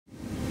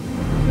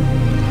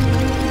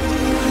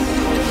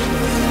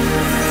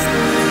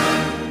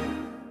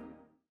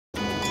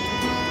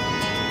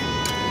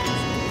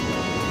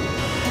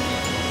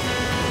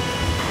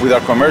with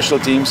our commercial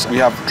teams, we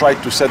have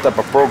tried to set up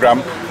a program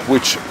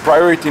which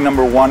priority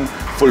number one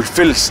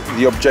fulfills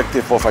the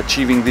objective of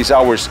achieving these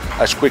hours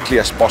as quickly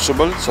as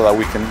possible so that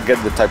we can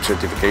get the type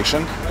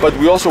certification. But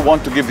we also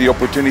want to give the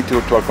opportunity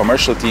to our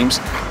commercial teams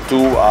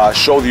to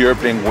show the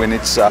airplane when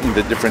it's in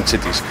the different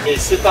cities. Et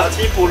c'est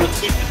parti pour le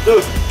trip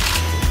 2.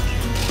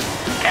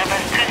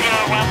 Airbus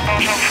 201,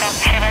 bonjour from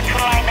Sierra 2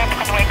 line up,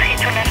 runway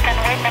 32 left and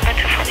wait, number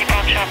 2 for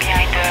departure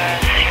behind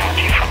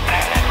CRG from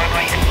parallel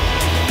runway.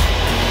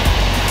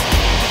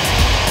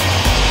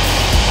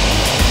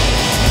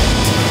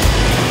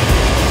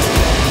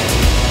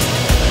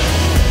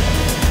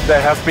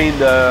 There have been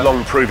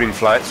long proving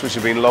flights which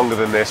have been longer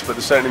than this,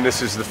 but certainly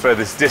this is the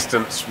furthest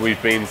distance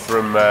we've been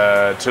from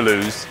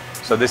Toulouse.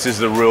 So this is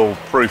the real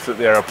proof that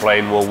the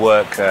aeroplane will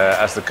work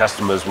as the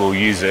customers will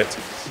use it.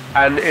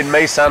 And it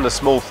may sound a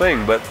small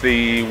thing, but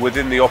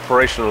within the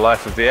operational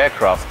life of the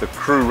aircraft, the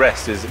crew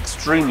rest is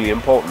extremely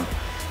important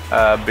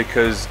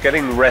because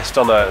getting rest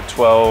on a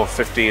 12,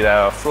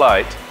 15-hour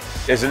flight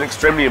is an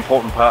extremely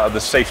important part of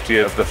the safety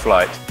of the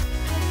flight.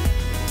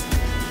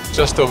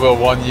 Just over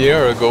 1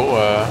 year ago,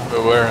 we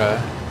were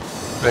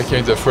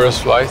making the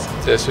first flight,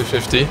 the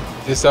A350.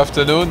 This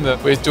afternoon,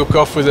 we took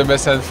off with the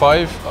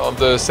MSN5 on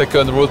the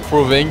second route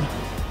proving,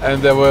 and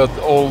there were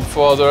all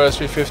 4 other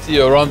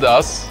A350 around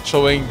us,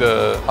 showing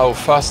how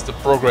fast the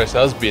progress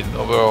has been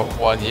over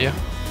 1 year.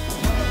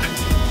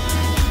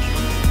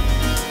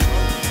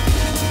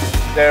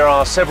 There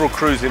are several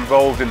crews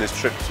involved in this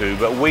trip too,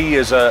 but we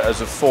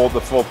the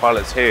 4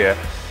 pilots here,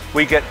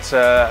 we get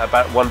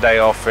about 1 day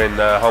off in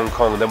Hong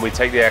Kong, and then we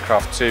take the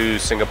aircraft to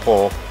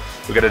Singapore.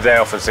 We get a day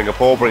off in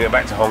Singapore, bring it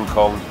back to Hong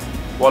Kong,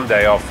 1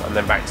 day off, and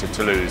then back to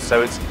Toulouse.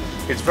 So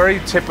it's very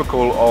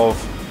typical of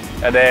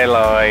an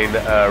airline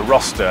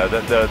roster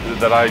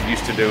that I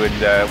used to do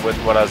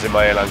when I was in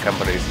my airline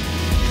companies.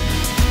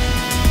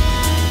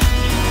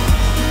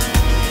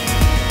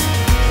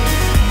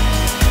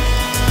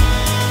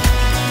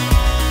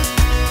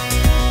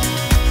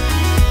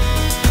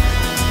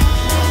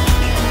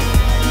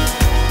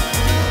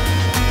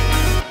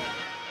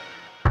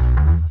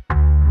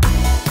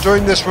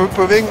 During this route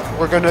proving,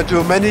 we're going to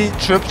do many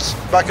trips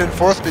back and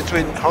forth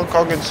between Hong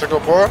Kong and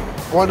Singapore.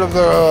 One of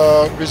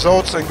the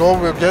results and goal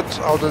we'll get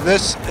out of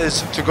this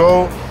is to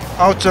go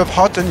out of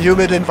hot and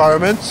humid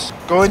environments,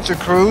 go into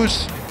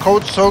cruise,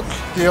 cold soak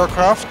the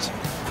aircraft,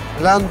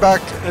 land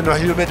back in a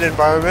humid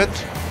environment,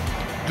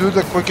 do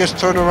the quickest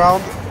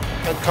turnaround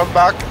and come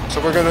back.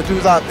 So we're going to do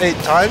that 8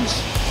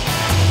 times.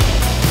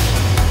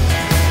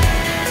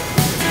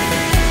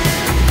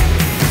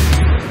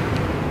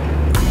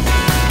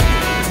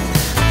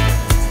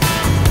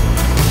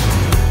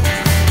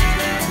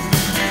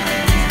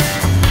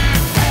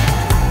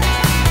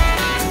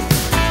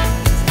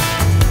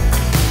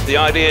 The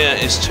idea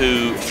is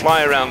to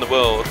fly around the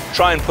world,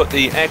 try and put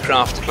the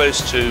aircraft close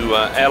to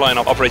airline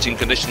operating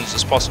conditions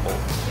as possible.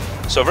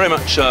 So very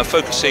much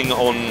focusing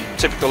on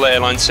typical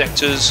airline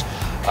sectors,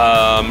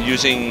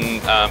 using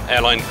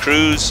airline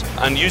crews,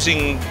 and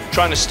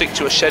trying to stick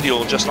to a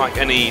schedule just like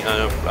any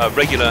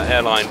regular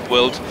airline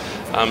would.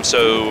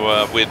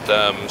 With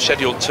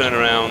scheduled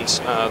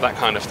turnarounds, that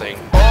kind of thing.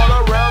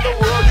 All around the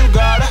world you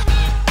gotta.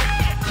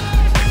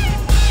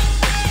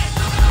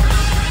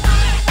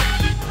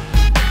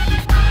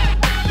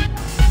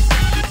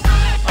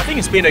 I think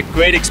it's been a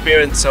great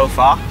experience so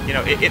far. You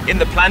know, in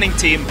the planning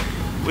team,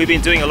 we've been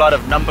doing a lot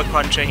of number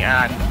crunching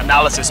and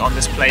analysis on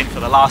this plane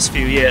for the last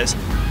few years,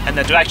 and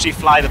then to actually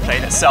fly the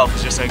plane itself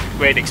is just a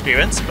great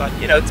experience. But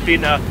you know, it's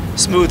been a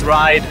smooth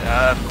ride,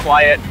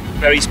 quiet,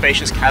 very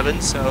spacious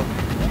cabins, so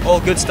all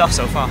good stuff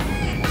so far.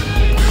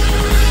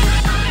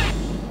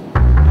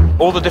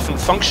 All the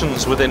different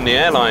functions within the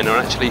airline are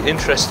actually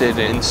interested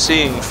in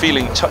seeing,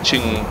 feeling,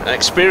 touching,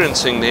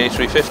 experiencing the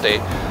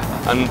A350.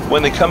 And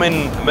when they come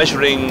in,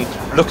 measuring,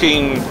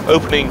 looking,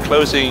 opening,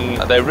 closing,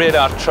 they're really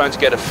out trying to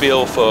get a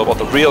feel for what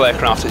the real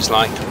aircraft is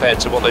like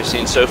compared to what they've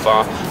seen so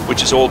far,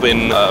 which has all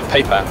been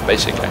paper,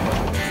 basically.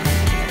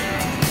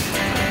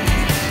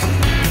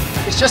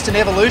 It's just an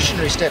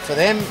evolutionary step for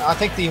them. I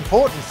think the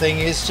important thing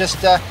is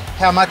just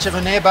how much of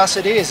an Airbus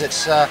it is.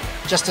 It's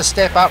just a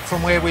step up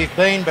from where we've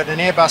been, but an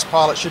Airbus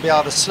pilot should be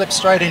able to slip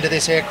straight into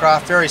this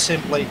aircraft very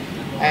simply.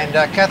 And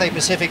Cathay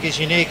Pacific is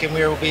unique, and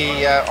we will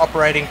be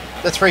operating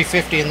the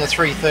 350 and the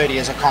 330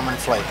 as a common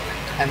fleet.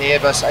 And the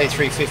Airbus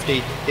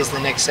A350 is the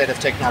next set of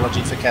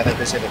technology for Cathay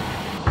Pacific.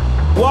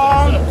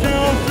 1, 2,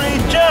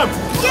 3, jump!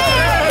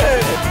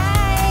 Yeah!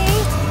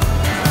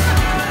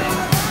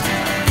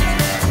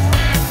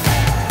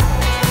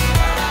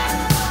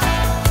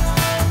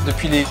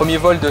 Depuis les premiers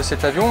vols de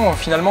cet avion,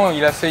 finalement,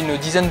 il a fait une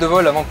dizaine de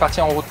vols avant de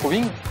partir en road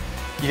proving.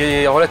 Il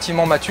est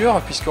relativement mature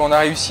puisqu'on a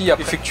réussi à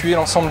effectuer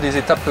l'ensemble des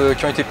étapes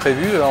qui ont été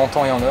prévues en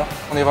temps et en heure.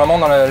 On est vraiment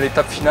dans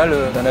l'étape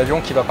finale d'un avion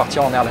qui va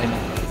partir en airline.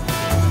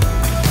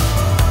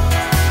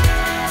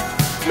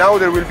 Now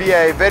there will be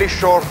a very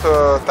short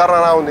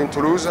turnaround in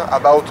Toulouse,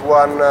 about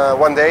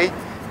one day,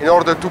 in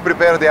order to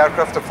prepare the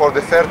aircraft for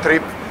the third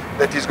trip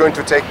that is going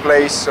to take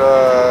place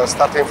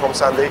starting from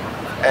Sunday.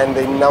 and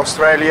in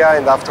Australia,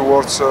 and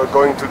afterwards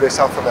going to the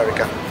South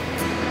America.